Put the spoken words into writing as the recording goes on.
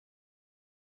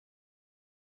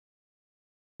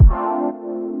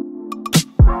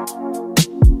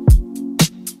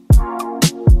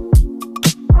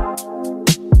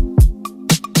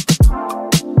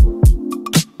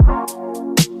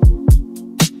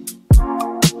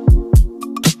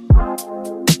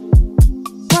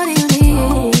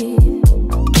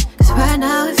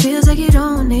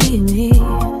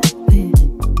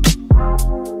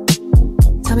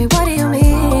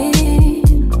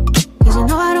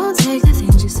don't take the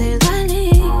things you say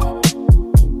lightly.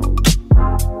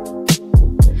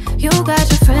 You got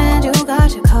your friend, you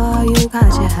got your car, you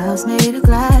got your house made of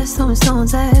glass, throwing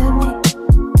stones at me.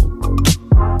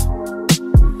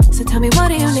 So tell me, what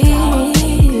do you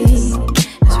need?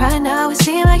 'Cause right now it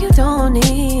seems like you don't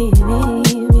need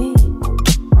me.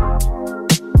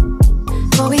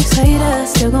 4 weeks later,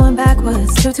 still going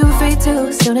backwards. Still too afraid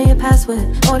to, still know your password.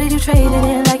 Or did you trade it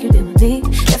in like you did with me?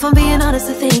 If I'm being honest,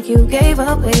 I think you gave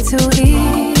up way too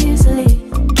easily.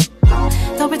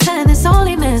 Don't pretend this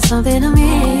only meant something to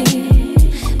me,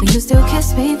 but you still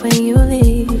kiss me when you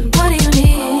leave. What do you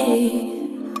need?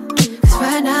 'Cause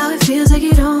right now it feels like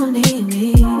you don't need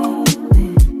me.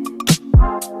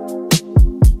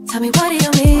 Tell me, what do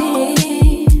you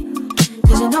mean?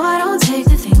 'Cause you know I don't take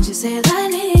the things you say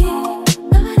lightly.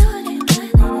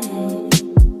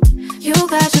 You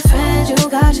got your friends, you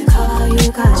got your car,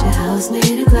 you got your house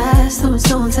made of glass, throwing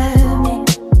stones at me.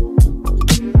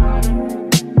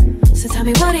 So tell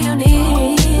me, what do you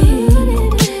need?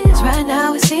 'Cause right now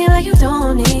it seems like you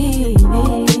don't need me.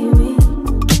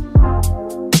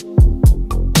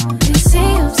 It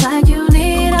seems like you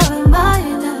need a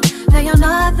reminder that you're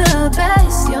not the best.